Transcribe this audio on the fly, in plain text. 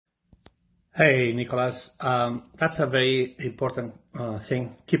Hey, Nicolas. That's a very important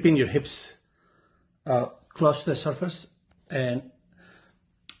thing. Keeping your hips close to the surface, and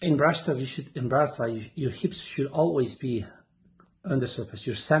in breaststroke, in butterfly, your hips should always be on the surface.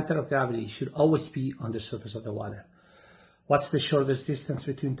 Your center of gravity should always be on the surface of the water. What's the shortest distance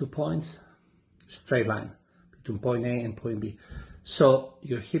between 2 points? Straight line between point A and point B. So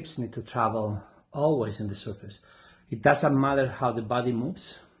your hips need to travel always in the surface. It doesn't matter how the body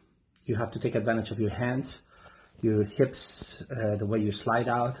moves. You have to take advantage of your hands, your hips, the way you slide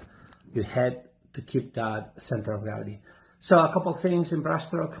out, your head to keep that center of gravity. So a couple things in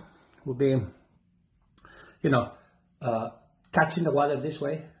breaststroke would be, catching the water this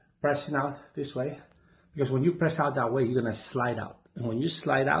way, pressing out this way, because when you press out that way, you're gonna slide out. And when you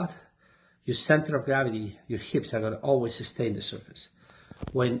slide out, your center of gravity, your hips are gonna always stay in the surface.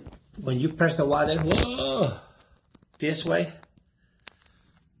 When you press the water, whoa, this way,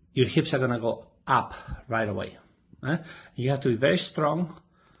 your hips are gonna go up right away. You have to be very strong.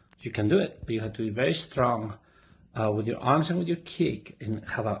 You can do it, but you have to be very strong with your arms and with your kick, and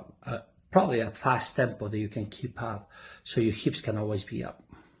have probably a fast tempo that you can keep up, so your hips can always be up.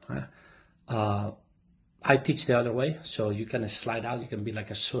 I teach the other way, so you can slide out. You can be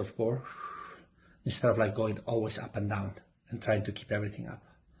like a surfboard instead of like going always up and down and trying to keep everything up.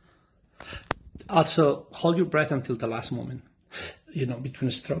 Also, hold your breath until the last moment.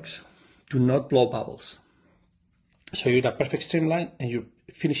 Between strokes, do not blow bubbles. So you're in a perfect streamline and you're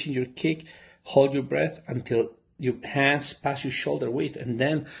finishing your kick. Hold your breath until your hands pass your shoulder width, and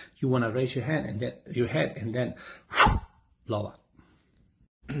then you want to raise your hand and then your head, and then blow up.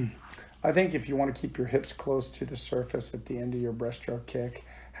 I think if you want to keep your hips close to the surface at the end of your breaststroke kick,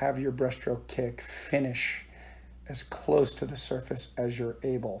 have your breaststroke kick finish as close to the surface as you're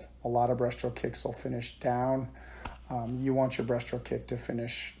able. A lot of breaststroke kicks will finish down. You want your breaststroke kick to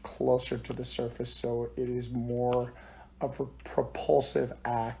finish closer to the surface, so it is more of a propulsive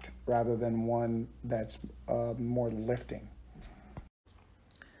act rather than one that's more lifting.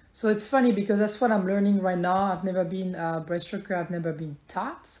 So it's funny because that's what I'm learning right now. I've never been a breaststroker. I've never been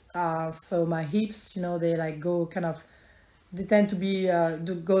taught. So my hips, they they tend to be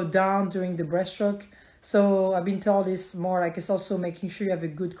to go down during the breaststroke. So I've been told it's more like it's also making sure you have a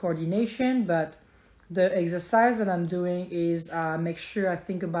good coordination, but the exercise that I'm doing is make sure I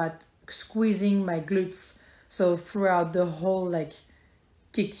think about squeezing my glutes. So throughout the whole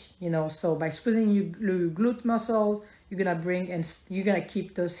kick, so by squeezing your glute muscle, you're gonna bring and you're gonna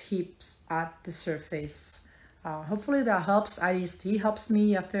keep those hips at the surface. Hopefully that helps. At least it helps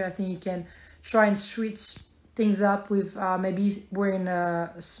me. After, I think you can try and switch things up with maybe wearing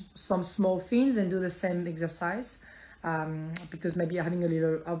some small fins and do the same exercise. Because maybe having a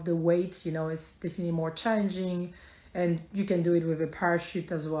little of the weight, it's definitely more challenging, and you can do it with a parachute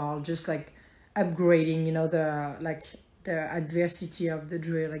as well, just like upgrading, the adversity of the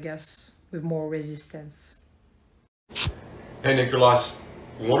drill, I guess, with more resistance. Hey Nicolas,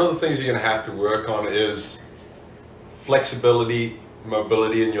 one of the things you're going to have to work on is flexibility,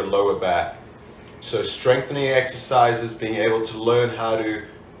 mobility in your lower back. So strengthening exercises, being able to learn how to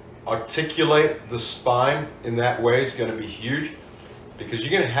articulate the spine in that way is going to be huge, because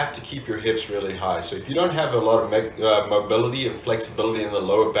you're going to have to keep your hips really high. So if you don't have a lot of mobility and flexibility in the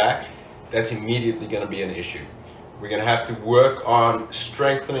lower back, that's immediately going to be an issue. We're going to have to work on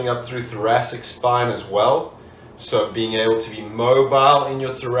strengthening up through thoracic spine as well. So being able to be mobile in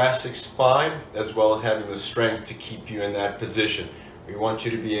your thoracic spine, as well as having the strength to keep you in that position. We want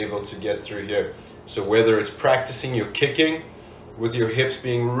you to be able to get through here. So whether it's practicing your kicking with your hips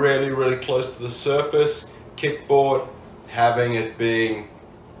being really, really close to the surface, kickboard, having it being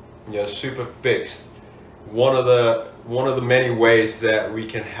super fixed. One of the many ways that we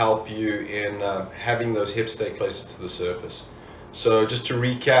can help you in having those hips stay closer to the surface. So just to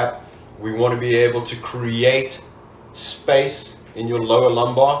recap, we want to be able to create space in your lower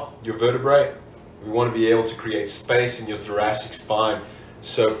lumbar, your vertebrae. We want to be able to create space in your thoracic spine.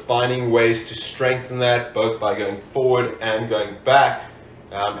 So finding ways to strengthen that, both by going forward and going back,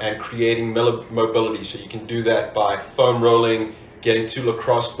 and creating mobility. So you can do that by foam rolling, getting 2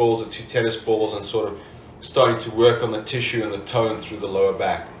 lacrosse balls or 2 tennis balls, and sort of starting to work on the tissue and the tone through the lower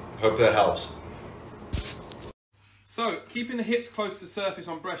back. Hope that helps. So, keeping the hips close to the surface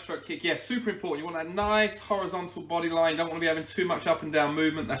on breaststroke kick, yeah, super important. You want that nice horizontal body line. You don't want to be having too much up and down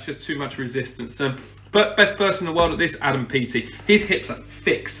movement. That's just too much resistance. But best person in the world at this, Adam Peaty. His hips are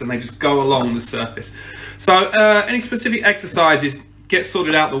fixed and they just go along the surface. So, any specific exercises, get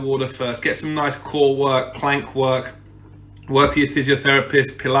sorted out the water first. Get some nice core work, plank work. Work with your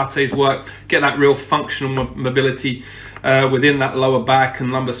physiotherapist, Pilates work. Get that real functional mobility within that lower back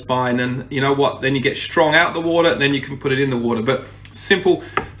and lumbar spine. And you know what? Then you get strong out the water, and then you can put it in the water. But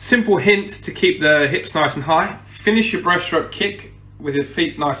simple hint to keep the hips nice and high. Finish your breaststroke kick with your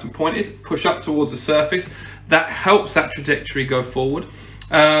feet nice and pointed. Push up towards the surface. That helps that trajectory go forward.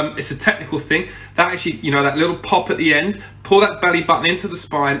 It's a technical thing. That actually, you know, that little pop at the end, pull that belly button into the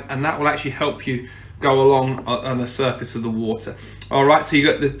spine, and that will actually help you go along on the surface of the water. All right, so you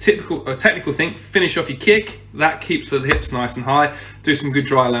got the technical thing. Finish off your kick. That keeps the hips nice and high. Do some good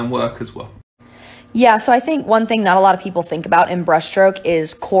dry land work as well. Yeah, so I think one thing not a lot of people think about in breaststroke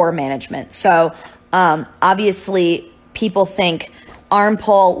is core management. So obviously people think arm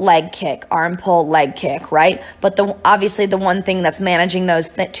pull, leg kick, right? But obviously the one thing that's managing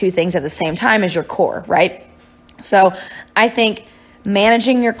those two things at the same time is your core, right? So I think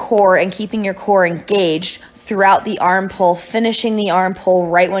managing your core and keeping your core engaged throughout the arm pull, finishing the arm pull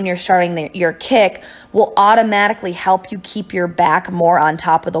right when you're starting your kick will automatically help you keep your back more on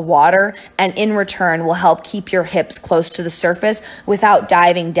top of the water, and in return will help keep your hips close to the surface without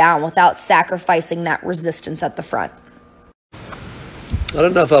diving down, without sacrificing that resistance at the front. I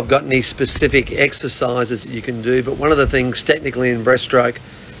don't know if I've got any specific exercises that you can do, but one of the things technically in breaststroke,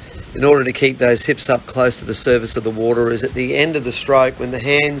 in order to keep those hips up close to the surface of the water, is at the end of the stroke, when the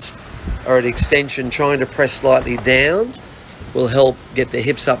hands are at extension, trying to press slightly down will help get the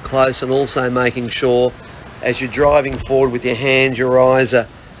hips up close, and also making sure as you're driving forward with your hands, your eyes are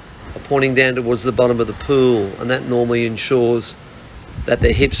pointing down towards the bottom of the pool, and that normally ensures that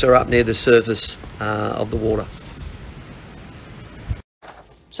the hips are up near the surface of the water.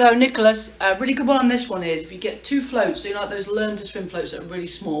 So Nicholas, a really good one on this one is if you get 2 floats, so you know, like those learn to swim floats that are really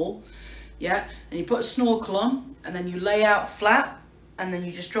small, yeah, and you put a snorkel on, and then you lay out flat, and then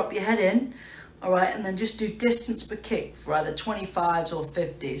you just drop your head in, all right, and then just do distance per kick for either 25s or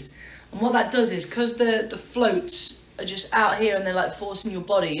 50s. And what that does is, because the floats are just out here and they're like forcing your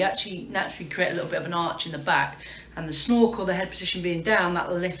body, you actually naturally create a little bit of an arch in the back, and the snorkel, the head position being down,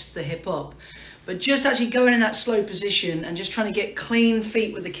 that lifts the hip up. But just actually going in that slow position and just trying to get clean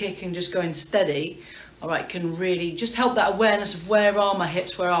feet with the kick and just going steady, all right, can really just help that awareness of where are my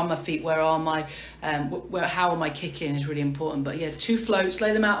hips, where are my feet, where are my, how am I kicking is really important. But yeah, 2 floats,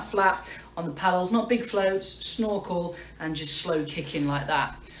 lay them out flat on the paddles, not big floats, snorkel, and just slow kicking like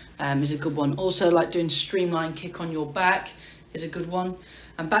that is a good one. Also, like doing streamline kick on your back is a good one.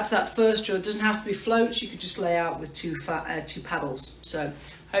 And back to that first drill, it doesn't have to be floats, you could just lay out with 2 paddles. So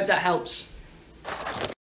hope that helps.